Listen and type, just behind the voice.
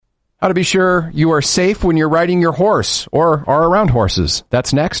How to be sure you are safe when you're riding your horse or are around horses.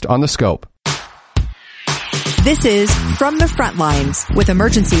 That's next on The Scope. This is From the Front Lines with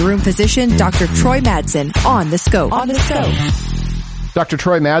emergency room physician Dr. Troy Madsen on The Scope. Dr.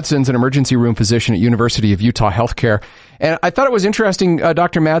 Troy Madsen's an emergency room physician at University of Utah Healthcare. And I thought it was interesting,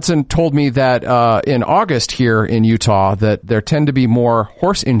 Dr. Madsen told me that in August here in Utah that there tend to be more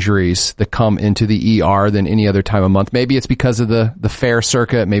horse injuries that come into the ER than any other time of month. Maybe it's because of the fair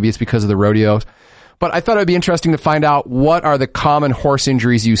circuit. Maybe it's because of the rodeos. But I thought it would be interesting to find out what are the common horse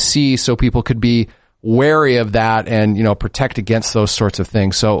injuries you see so people could be wary of that and, protect against those sorts of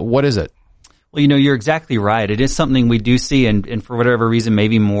things. So what is it? Well, you're exactly right. It is something we do see, and for whatever reason,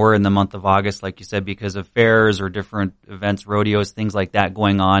 maybe more in the month of August, like you said, because of fairs or different events, rodeos, things like that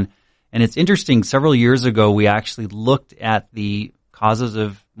going on. And it's interesting, several years ago, we actually looked at the causes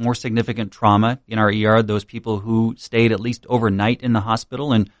of more significant trauma in our ER, those people who stayed at least overnight in the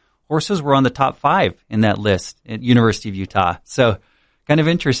hospital, and horses were on the top 5 in that list at University of Utah. So kind of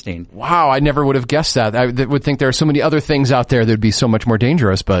interesting. Wow, I never would have guessed that. I would think there are so many other things out there that would be so much more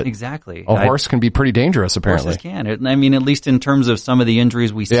dangerous, but exactly. A horse can be pretty dangerous, apparently. Horses can. At least in terms of some of the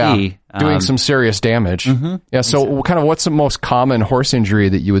injuries we see. Doing some serious damage. Mm-hmm, yeah, so exactly. What's the most common horse injury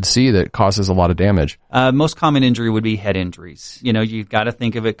that you would see that causes a lot of damage? Most common injury would be head injuries. You've got to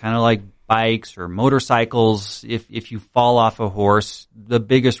think of it kind of like bikes or motorcycles. If you fall off a horse, the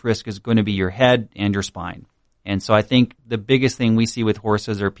biggest risk is going to be your head and your spine. And so I think the biggest thing we see with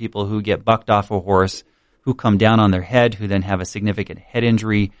horses are people who get bucked off a horse, who come down on their head, who then have a significant head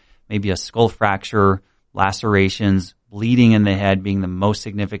injury, maybe a skull fracture, lacerations, bleeding in the head being the most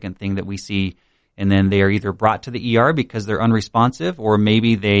significant thing that we see. And then they are either brought to the ER because they're unresponsive, or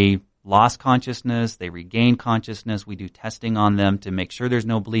maybe they lost consciousness, they regain consciousness. We do testing on them to make sure there's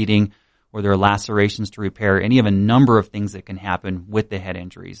no bleeding or there are lacerations to repair. And you have a number of things that can happen with the head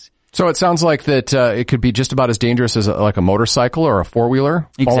injuries. So it sounds like that it could be just about as dangerous as like a motorcycle or a four-wheeler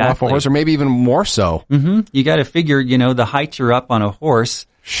falling off a horse, or maybe even more so. Mm-hmm. You got to figure, the height you're up on a horse.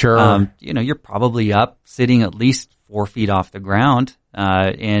 Sure. You're probably up sitting at least 4 feet off the ground.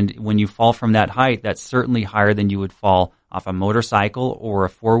 And when you fall from that height, that's certainly higher than you would fall off a motorcycle or a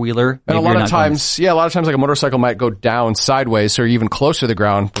four-wheeler. And a lot of times like a motorcycle might go down sideways, so you're even closer to the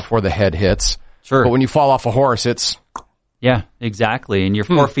ground before the head hits. Sure. But when you fall off a horse, it's... Yeah, exactly. And you're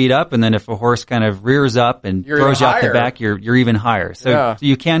 4 feet up, and then if a horse kind of rears up and throws you off the back, you're even higher. So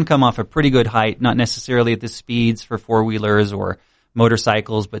you can come off a pretty good height, not necessarily at the speeds for four-wheelers or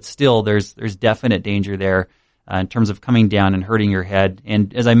motorcycles, but still there's definite danger there in terms of coming down and hurting your head.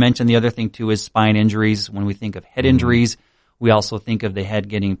 And as I mentioned, the other thing too is spine injuries. When we think of head injuries, we also think of the head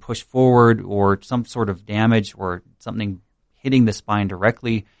getting pushed forward or some sort of damage or something hitting the spine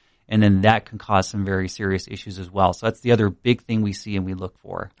directly. And then that can cause some very serious issues as well. So that's the other big thing we see and we look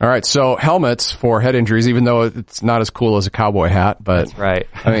for. All right. So helmets for head injuries, even though it's not as cool as a cowboy hat, but that's right.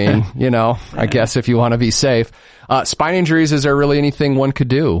 I mean, I guess if you want to be safe. Spine injuries, is there really anything one could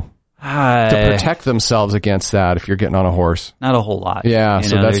do to protect themselves against that if you're getting on a horse? Not a whole lot. Yeah.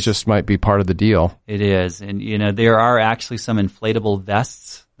 So that's just might be part of the deal. It is. And, there are actually some inflatable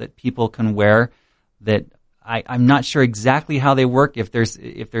vests that people can wear that I'm not sure exactly how they work. If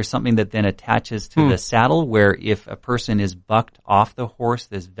there's something that then attaches to the saddle, where if a person is bucked off the horse,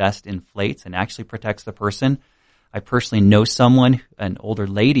 this vest inflates and actually protects the person. I personally know someone, an older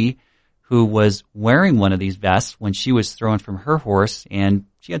lady, who was wearing one of these vests when she was thrown from her horse, and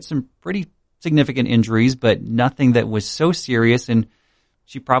she had some pretty significant injuries, but nothing that was so serious, and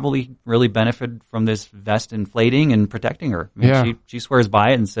she probably really benefited from this vest inflating and protecting her. She swears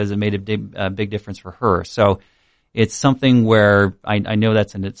by it and says it made a big difference for her. So it's something where I know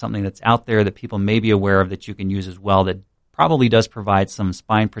it's something that's out there that people may be aware of that you can use as well, that probably does provide some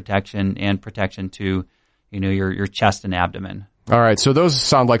spine protection and protection to, your chest and abdomen. All right. So those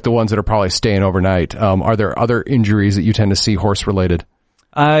sound like the ones that are probably staying overnight. Are there other injuries that you tend to see horse related?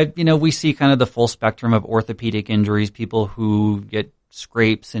 We see kind of the full spectrum of orthopedic injuries, people who get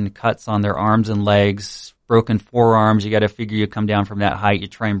scrapes and cuts on their arms and legs, broken forearms. You got to figure you come down from that height, you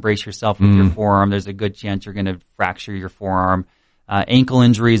try and brace yourself with your forearm. There's a good chance you're going to fracture your forearm. Ankle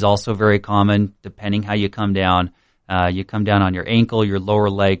injuries also very common, depending how you come down. You come down on your ankle, your lower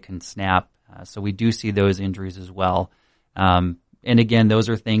leg can snap. So we do see those injuries as well. And again, those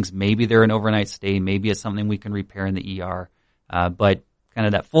are things, maybe they're an overnight stay, maybe it's something we can repair in the ER. But kind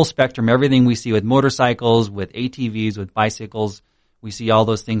of that full spectrum, everything we see with motorcycles, with ATVs, with bicycles, we see all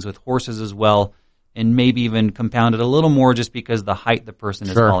those things with horses as well, and maybe even compounded a little more just because the height the person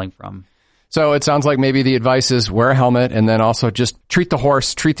is falling from. So it sounds like maybe the advice is wear a helmet and then also just treat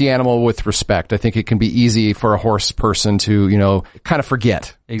the animal with respect. I think it can be easy for a horse person to, kind of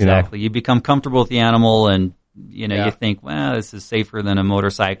forget. Exactly. You become comfortable with the animal and, you think, well, this is safer than a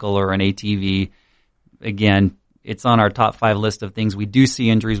motorcycle or an ATV. Again, it's on our top 5 list of things we do see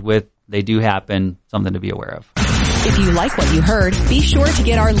injuries with. They do happen. Something to be aware of. If you like what you heard, be sure to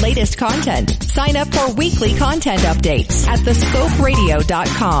get our latest content. Sign up for weekly content updates at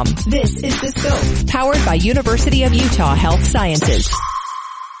thescoperadio.com. This is The Scope, powered by University of Utah Health Sciences.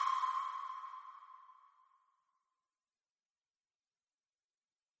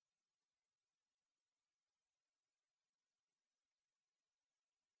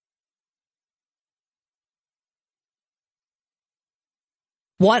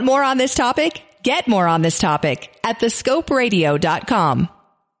 Want more on this topic? Get more on this topic at thescoperadio.com.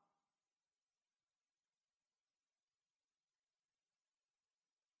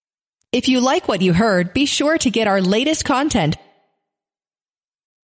 If you like what you heard, be sure to get our latest content